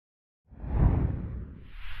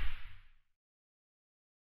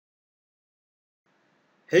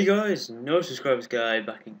Hey guys, no subscribers guy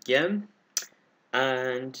back again,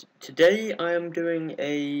 and today I am doing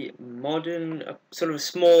a sort of a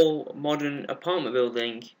small modern apartment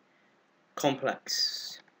building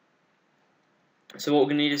complex. So what we're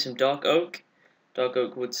going to need is some dark oak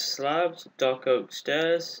wood slabs, dark oak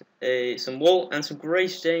stairs, some wool, and some grey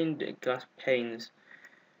stained glass panes.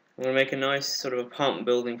 I'm going to make a nice sort of apartment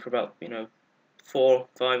building for about 4,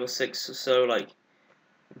 5, or 6 or so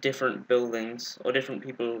different buildings or different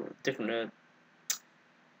people, different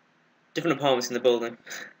apartments in the building.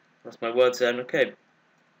 That's my words then. Okay.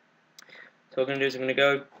 So what I'm going to do is I'm going to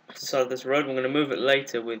go to the side of this road. We're going to move it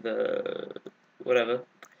later with whatever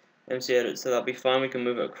MC edit, so that'll be fine. We can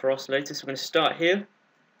move it across later. So we're going to start here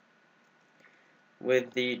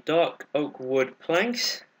with the dark oak wood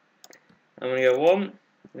planks. I'm going to go 1. I'm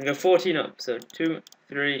going to go 14 up. So 2,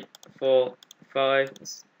 3, 4, 5,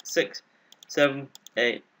 6, 7,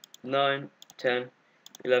 8, 9, 10,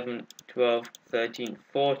 11, 12, 13,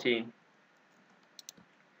 14.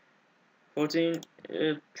 14,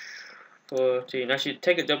 14. Actually,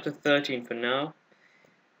 take it up to 13 for now.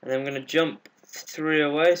 And then I'm going to jump 3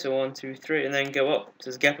 away, so 1, 2, 3, and then go up. So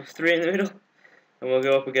there's a gap of 3 in the middle. And we'll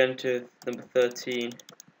go up again to number 13.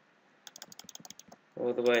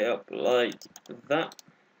 All the way up like that.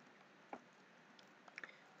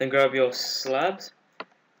 Then grab your slabs.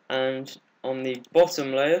 And on the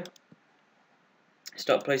bottom layer,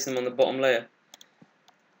 start placing them on the bottom layer.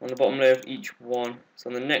 On the bottom layer of each one. So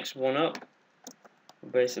on the next one up,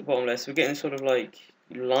 basic bottom layer. So we're getting sort of like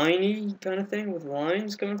liney kind of thing with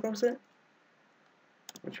lines coming across it,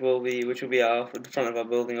 which will be the front of our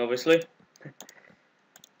building, obviously.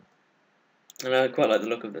 And I quite like the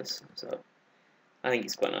look of this, so I think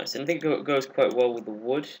it's quite nice. And I think it goes quite well with the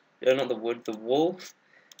wood, not the wood, the wool,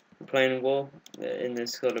 the plain wool in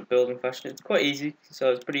this sort of building fashion. It's quite easy,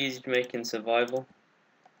 so it's pretty easy to make in survival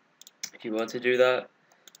if you want to do that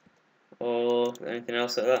or anything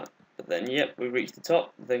else like that. But then, yep, we reach the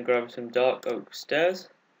top. Then grab some dark oak stairs,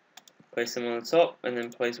 place them on the top, and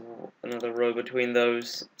then place another row between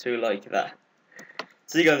those two like that.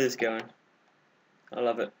 So you got this going. I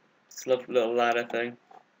love it. It's a lovely little ladder thing.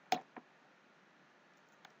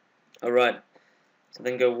 Alright, so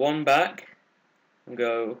then go 1 back and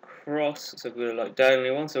go across, so go like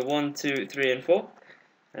diagonally 1, so 1, 2, 3 and 4,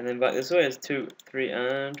 and then back this way is 2, 3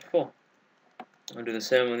 and 4. I'll do the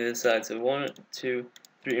same on the other side, so 1, 2,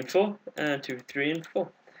 3 and 4, and 2, 3 and 4.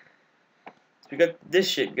 So we got this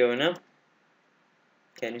shape going now.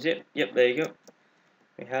 Can you see it? Yep, there you go.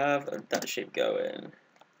 We have that shape going.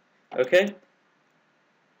 Okay.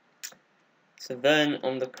 So then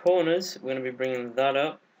on the corners, we're going to be bringing that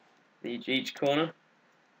up, each corner,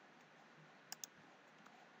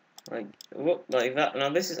 like that. Now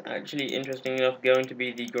this is actually, interesting enough, going to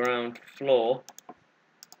be the ground floor.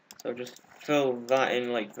 So just fill that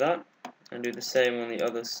in like that, and do the same on the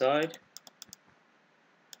other side,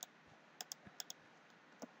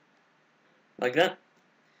 like that.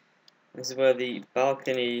 This is where the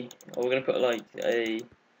balcony, or we're going to put like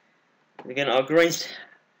again our grey.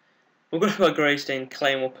 We're going to put a grey stained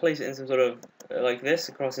clay, and we'll place it in some sort of like this,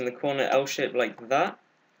 across in the corner, L shape like that.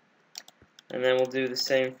 And then we'll do the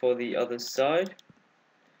same for the other side.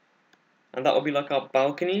 And that will be like our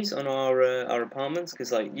balconies on our apartments,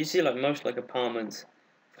 because like you see like most like apartments,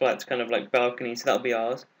 flats kind of like balconies, so that'll be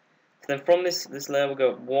ours. So then from this layer we'll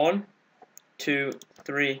go 1, 2,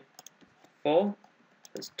 3, 4.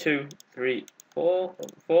 That's 2, 3, 4,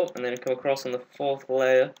 and then come across on the 4th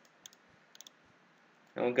layer.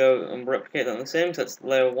 And we'll go and replicate that on the same, so that's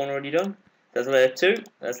layer 1 already done. That's layer 2,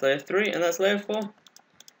 that's layer 3, and that's layer 4.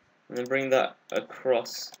 And then bring that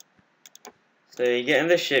across. So you're getting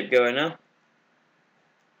this shape going now.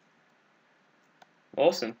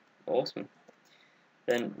 Awesome, awesome.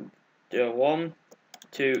 Then do 1,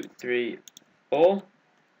 2, 3, 4.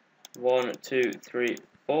 1, 2, 3,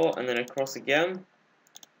 4, and then across again.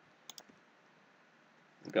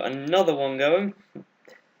 We've got another one going.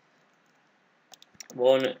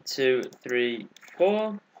 1, 2, 3,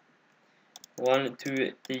 4. 1,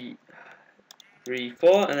 2, 3,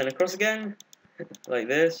 4, and then across again, like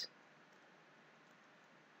this.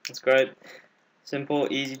 That's great. Simple,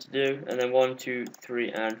 easy to do. And then 1, 2,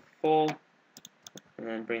 3, and 4, and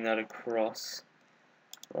then bring that across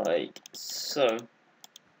like so.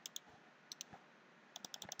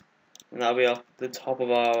 And that'll be off the top of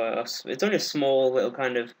our. It's only a small little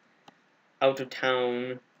kind of out of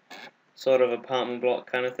town sort of apartment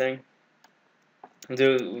block kind of thing.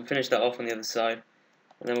 We'll finish that off on the other side,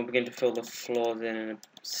 and then we'll begin to fill the floors in a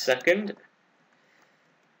second.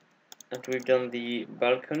 After we've done the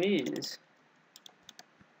balconies.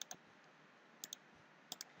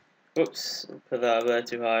 Whoops, put that up there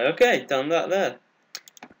too high. Okay, done that there.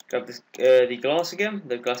 Grab this, the glass again,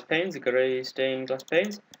 the glass panes, the grey stained glass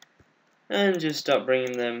panes, and just start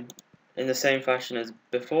bringing them in the same fashion as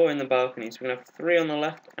before in the balcony. So we're going to have 3 on the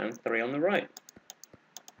left and 3 on the right.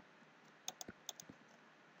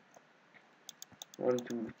 1,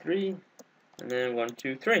 2, 3, and then 1,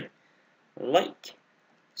 2, 3, like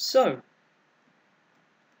so.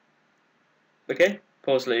 Okay,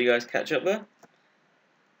 pause to let you guys catch up there.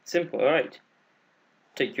 Simple, alright.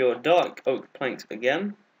 Take your dark oak planks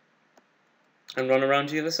again, and run around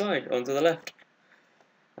to the other side, onto the left.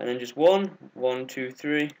 And then just 1, 1, 2,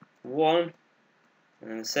 3, 1, and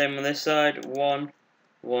then the same on this side, 1,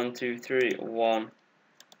 1, 2, 3, 1.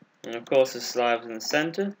 And of course the slabs in the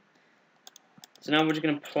center. So now we're just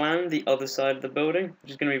going to plan the other side of the building,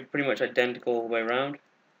 which is going to be pretty much identical all the way around.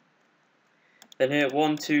 Then here,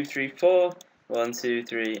 1, 2, 3, 4, 1, 2,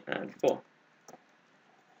 3, and 4. So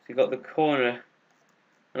you've got the corner,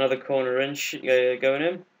 another corner in going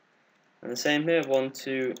in. And the same here, 1,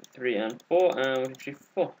 2, 3, and 4, and 1, 2, 3,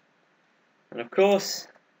 4. And of course,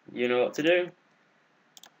 you know what to do,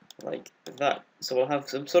 like that. So we'll have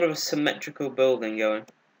some sort of a symmetrical building going,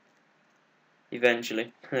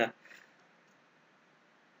 eventually.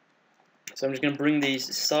 So I'm just going to bring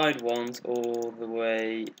these side ones all the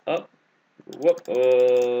way up, whoop,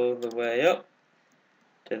 all the way up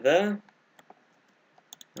to there,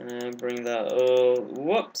 and bring that all,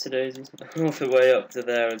 whoops, daisies, all the way up to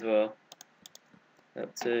there as well,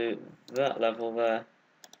 up to that level there,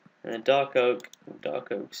 and then dark oak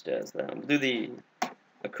stairs there. We'll do the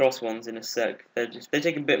across ones in a sec. They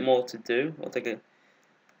take a bit more to do. It'll take a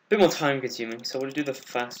bit more time consuming, so we'll do the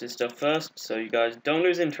faster stuff first, so you guys don't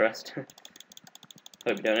lose interest.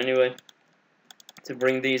 Hope you don't anyway. To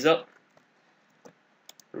bring these up,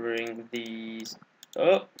 and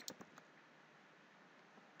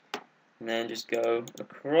then just go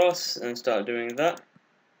across and start doing that.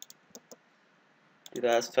 Do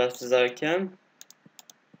that as fast as I can,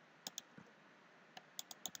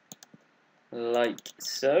 like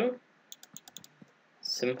so.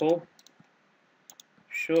 Simple.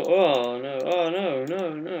 Sure. Oh no! Oh no!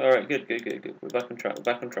 No! No! All right. Good. Good. Good. Good. We're back on track. We're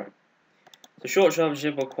back on track. So short, sharp, and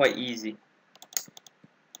simple, quite easy.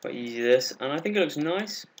 Quite easy this, and I think it looks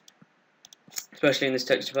nice, especially in this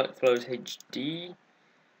texture pack. Flows HD,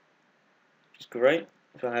 which is great.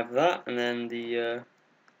 So I have that, and then the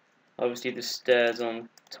obviously the stairs on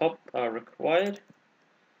top are required,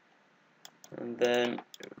 and then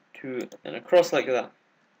across like that. All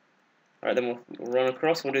right, then we'll run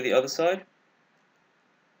across. We'll do the other side.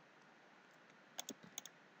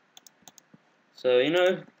 So you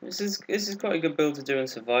know, this is quite a good build to do in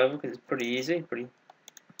survival because it's pretty easy.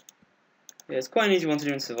 Yeah, it's quite an easy one to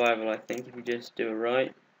do in survival, I think, if you just do it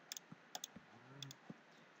right.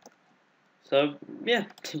 So yeah,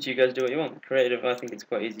 you guys do what you want. Creative, I think it's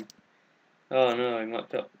quite easy. Oh no, I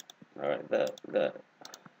mucked up. All right, there.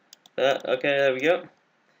 Okay, there we go.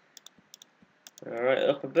 All right,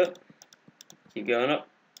 up a bit. Keep going up.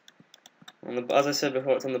 As I said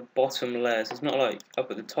before, it's on the bottom layer, so it's not like up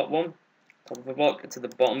at the top one. Top of a block to the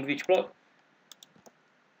bottom of each block,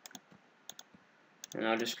 and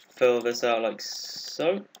I'll just fill this out like so,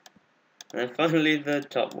 and then finally the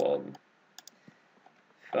top one.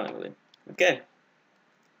 Finally, okay.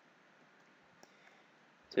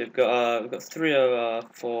 So we've got 3 of our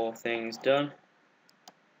 4 things done.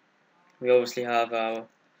 We obviously have our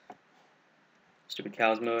stupid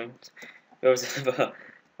cows mowing. We obviously have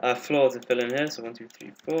our floor to fill in here. So 1, 2,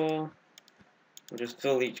 3, 4. We'll just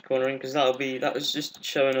fill each corner in because that was just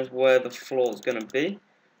showing us where the floor is going to be,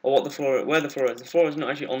 or where the floor is. The floor is not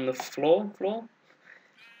actually on the floor.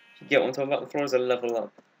 You get what I'm talking about? The floor is a level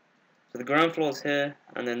up. So the ground floor is here,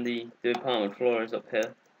 and then the apartment floor is up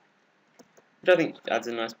here, which I think adds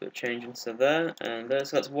a nice bit of change. And so there and there.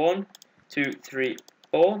 So that's 1, 2, 3,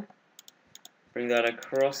 4. Bring that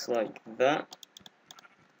across like that.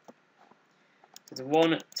 So it's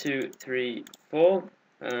 1, 2, 3, 4.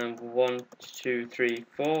 1, 2, 3,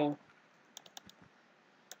 4.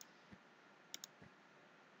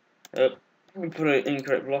 We put an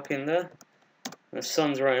incorrect block in there. The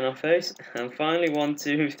sun's right in our face. And finally, 1,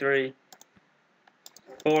 2, 3,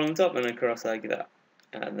 4 on top and across like that.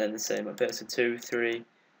 And then the same up here. So 2, 3,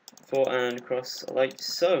 4 and across like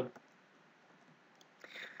so.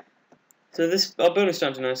 So our building's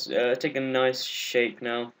starting to take a nice shape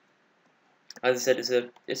now. As I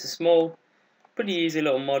said, it's a small, pretty easy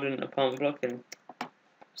little modern apartment block, and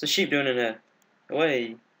what's the sheep doing in here?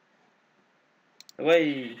 Away!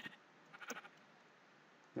 Away!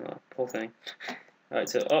 Oh, poor thing. Alright,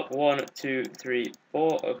 so up 1, 2, 3,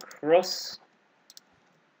 4 across.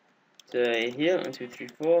 So here, 1, 2, 3,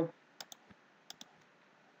 4.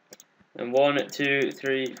 And 1, 2,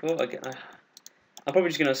 3, 4. Okay, I'm probably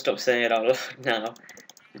just gonna stop saying it out loud now.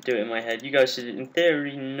 To do it in my head. You guys should, in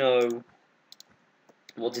theory, know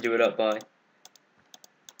what to do it up by.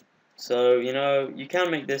 So, you know, you can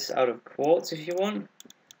make this out of quartz if you want.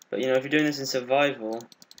 But, you know, if you're doing this in survival,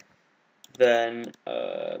 then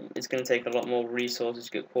it's going to take a lot more resources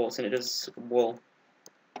to get quartz, and it does wool.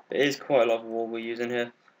 It is quite a lot of wool we're using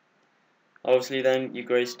here. Obviously, then your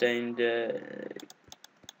grey stained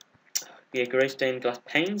glass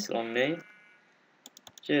panes, long name,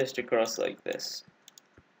 just across like this,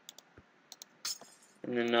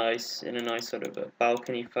 in a nice sort of a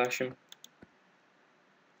balcony fashion.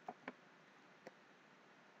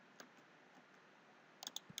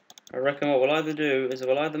 I reckon what we'll either do is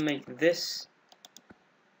we'll either make this.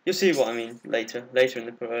 You'll see what I mean later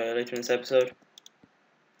in this episode,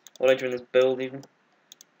 or later in this build even.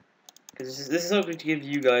 Because this is hopefully to give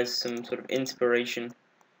you guys some sort of inspiration.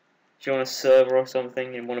 If you're on a server or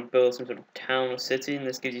something and want to build some sort of town or city, and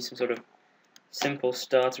this gives you some sort of simple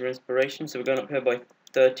starter inspiration. So we're going up here by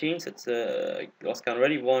 13, so it's lost count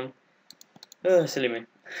already. 1, silly me.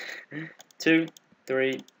 2,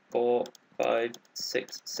 3, 4, 5,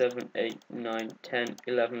 6, 7, 8, 9, 10,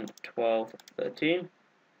 11, 12, 13.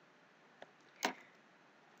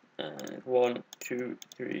 And 1, 2,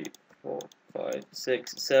 3, 4, 5,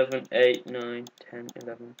 6, 7, 8, 9, 10,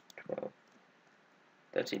 11, 12,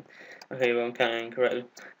 13. Okay, well I'm counting correctly.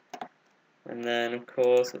 And then of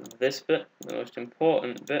course this bit, the most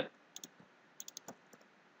important bit.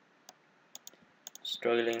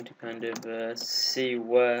 Struggling to kind of see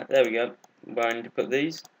where, there we go, where I need to put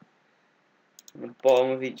these. On the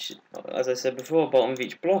bottom of each, as I said before, bottom of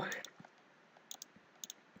each block.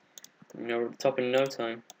 You know, we're at the top in no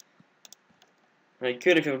time. Now you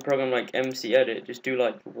could, if you have a program like MC Edit, just do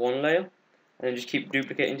like one layer, and then just keep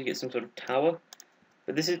duplicating to get some sort of tower.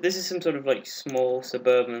 But this is some sort of like small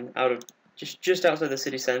suburban, out of just outside the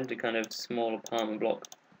city centre, kind of small apartment block.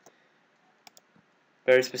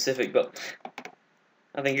 Very specific, but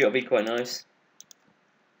I think it'll be quite nice.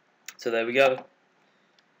 So there we go.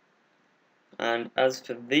 And as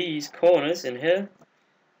for these corners in here,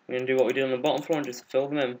 we're going to do what we did on the bottom floor and just fill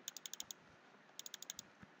them in.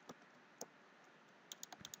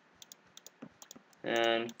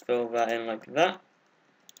 And fill that in like that.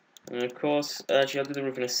 And of course, actually I'll do the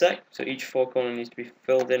roof in a sec, so each 4 corner needs to be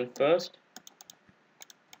filled in first.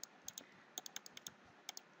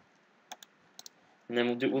 And then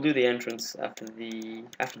we'll do the entrance after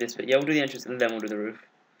this bit. Yeah, we'll do the entrance and then we'll do the roof.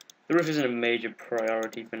 The roof isn't a major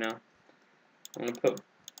priority for now. I'm gonna put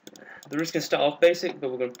the roof's gonna start off basic, but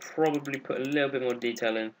we're gonna probably put a little bit more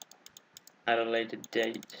detail in at a later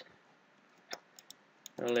date.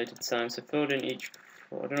 At a later time. So filled in each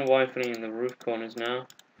 4. I don't know why I'm filling in the roof corners now.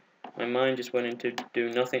 My mind just went into do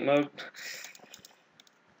nothing mode.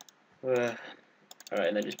 Alright,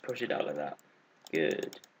 then just push it out like that.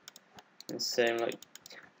 Good. And same like,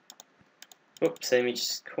 oops, same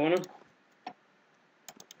each corner.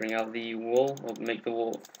 Bring out the wall, or make the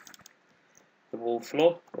wall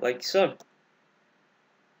floor like so.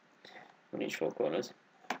 On each 4 corners.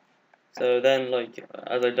 So then, like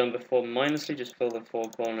as I've done before, mindlessly just fill the 4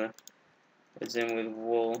 corner as in with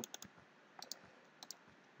wool.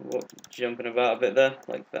 Jumping about a bit there,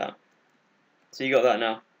 like that. So you got that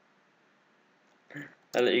now.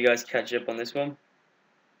 I'll let you guys catch up on this one.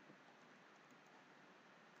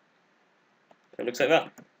 So it looks like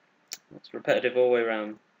that. It's repetitive all the way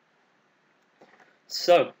around.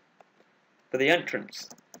 So, for the entrance.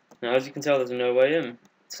 Now as you can tell there's no way in.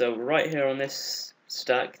 So right here on this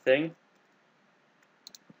stack thing,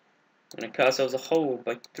 I'm going to cut ourselves a hole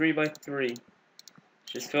by 3 by 3.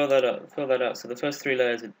 Just fill that out. So the first 3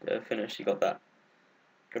 layers are finished, you got that.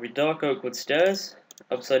 Grab your dark oak wood stairs,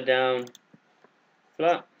 upside down,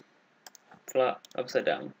 flat, flat, upside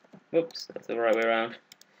down. Whoops, that's the right way around.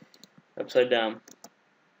 Upside down.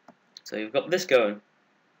 So you've got this going.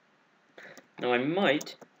 Now I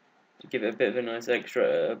might, to give it a bit of a nice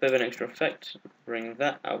extra, effect, bring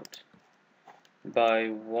that out by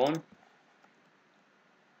 1.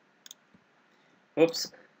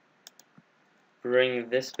 Whoops. Bring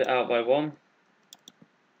this bit out by 1.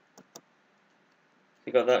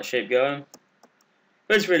 You got that shape going.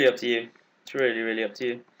 But it's really up to you. It's really up to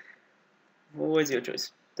you. Always your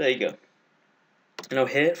choice. There you go. Now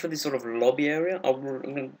here, for this sort of lobby area, I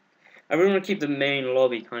really want to keep the main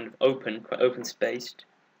lobby kind of open, quite open spaced.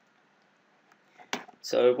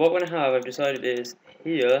 So what we're going to have, I've decided, is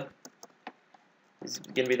here is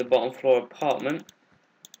going to be the bottom floor apartment.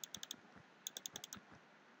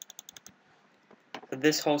 So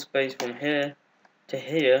this whole space from here to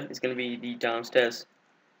here is going to be the downstairs.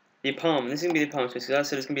 The apartment. This is going to be the apartment space, because as I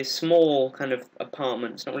said, it's going to be a small kind of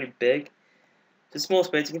apartment. It's not really big. It's a small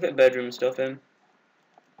space. You can fit a bedroom and stuff in.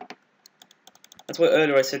 That's why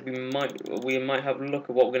earlier I said we might have a look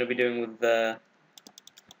at what we're going to be doing with the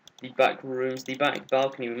back rooms, the back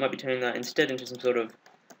balcony. We might be turning that instead into some sort of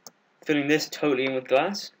filling this totally in with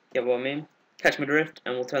glass. Get what I mean? Catch my drift,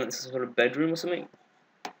 and we'll turn it into some sort of bedroom or something,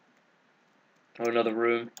 or another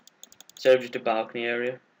room instead of just a balcony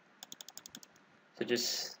area. So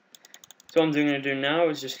what I'm going to do now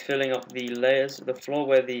is just filling up the layers of the floor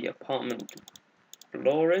where the apartment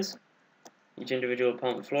floor is, each individual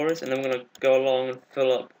apartment floor is, and then we're going to go along and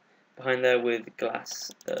fill up behind there with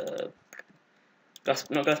glass,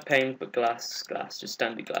 not glass pane, but glass, just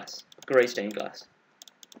standard glass, grey stained glass.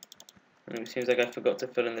 And it seems like I forgot to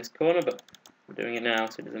fill in this corner, but we're doing it now,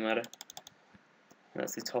 so it doesn't matter.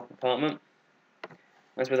 That's the top apartment.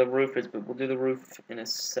 That's where the roof is, but we'll do the roof in a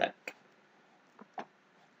sec.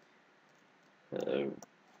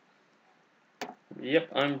 Yep,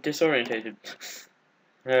 I'm disorientated.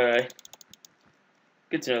 Alright.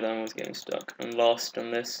 Good to know that I was getting stuck and lost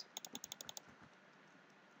on this.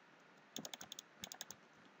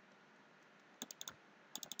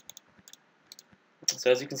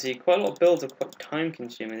 So as you can see, quite a lot of builds are quite time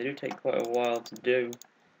consuming. They do take quite a while to do.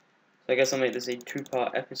 So I guess I'll make this a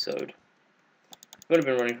 2-part episode. I've only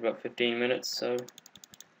been running for about 15 minutes, so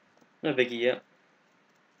no biggie yet.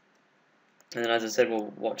 And then, as I said,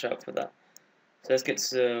 we'll watch out for that. So let's get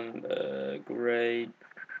some grey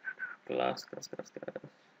glass.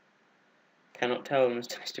 Cannot tell in this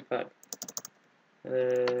texture pack.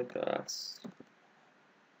 Glass.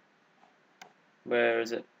 Where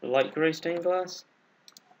is it? Light grey stained glass?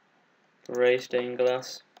 Grey stained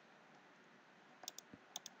glass.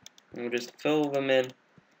 And we'll just fill them in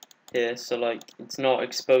here, so like it's not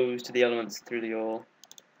exposed to the elements through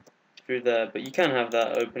there. But you can have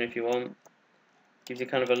that open if you want. Gives you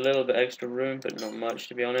kind of a little bit extra room, but not much,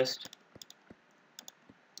 to be honest.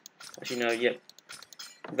 Actually, no, yep.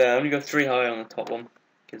 There, only go 3 high on the top one,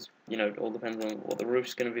 because, you know, it all depends on what the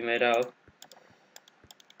roof's going to be made out of.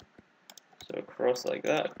 So across like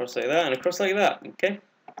that, and across like that, okay?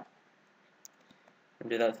 And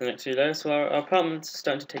do that for the next few layers, so our apartment's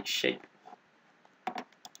starting to take shape.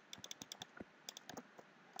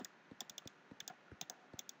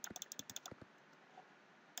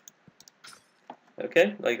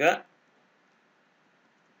 Okay, like that.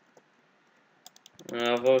 And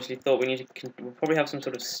I've obviously thought we'll probably have some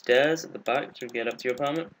sort of stairs at the back to get up to your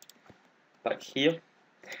apartment. Back here.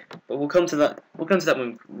 But we'll come to that. We'll come to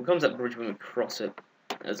that bridge when we cross it,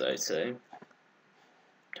 as I say.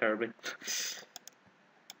 Terribly.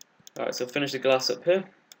 Alright, so finish the glass up here.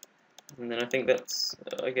 And then I think that's,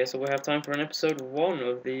 I guess we'll have time for an episode 1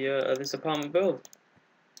 of this apartment build.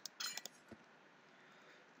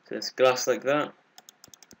 So it's glass like that.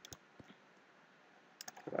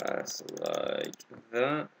 Glass like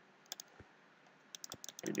that.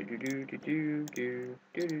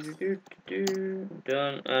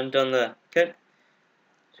 Done and done there. Okay.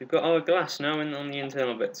 So we've got our glass now on the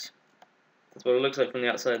internal bits. That's what it looks like from the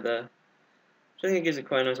outside there. Which I think it gives it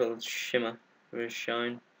quite a nice little shimmer, or a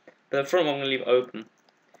shine. But the front one I'm going to leave open,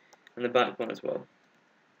 and the back one as well.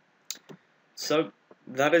 So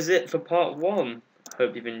that is it for part 1.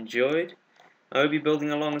 Hope you've enjoyed. I hope you're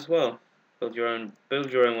building along as well. Build your own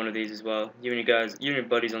one of these as well. You and your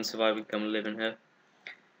buddies on Survivor can come live in here.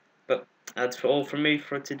 But that's all from me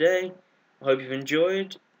for today. I hope you've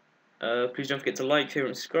enjoyed. Please don't forget to like, favorite,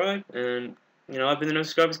 and subscribe. And you know, I've been the No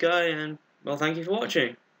Subscribers guy, and well, thank you for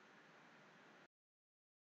watching.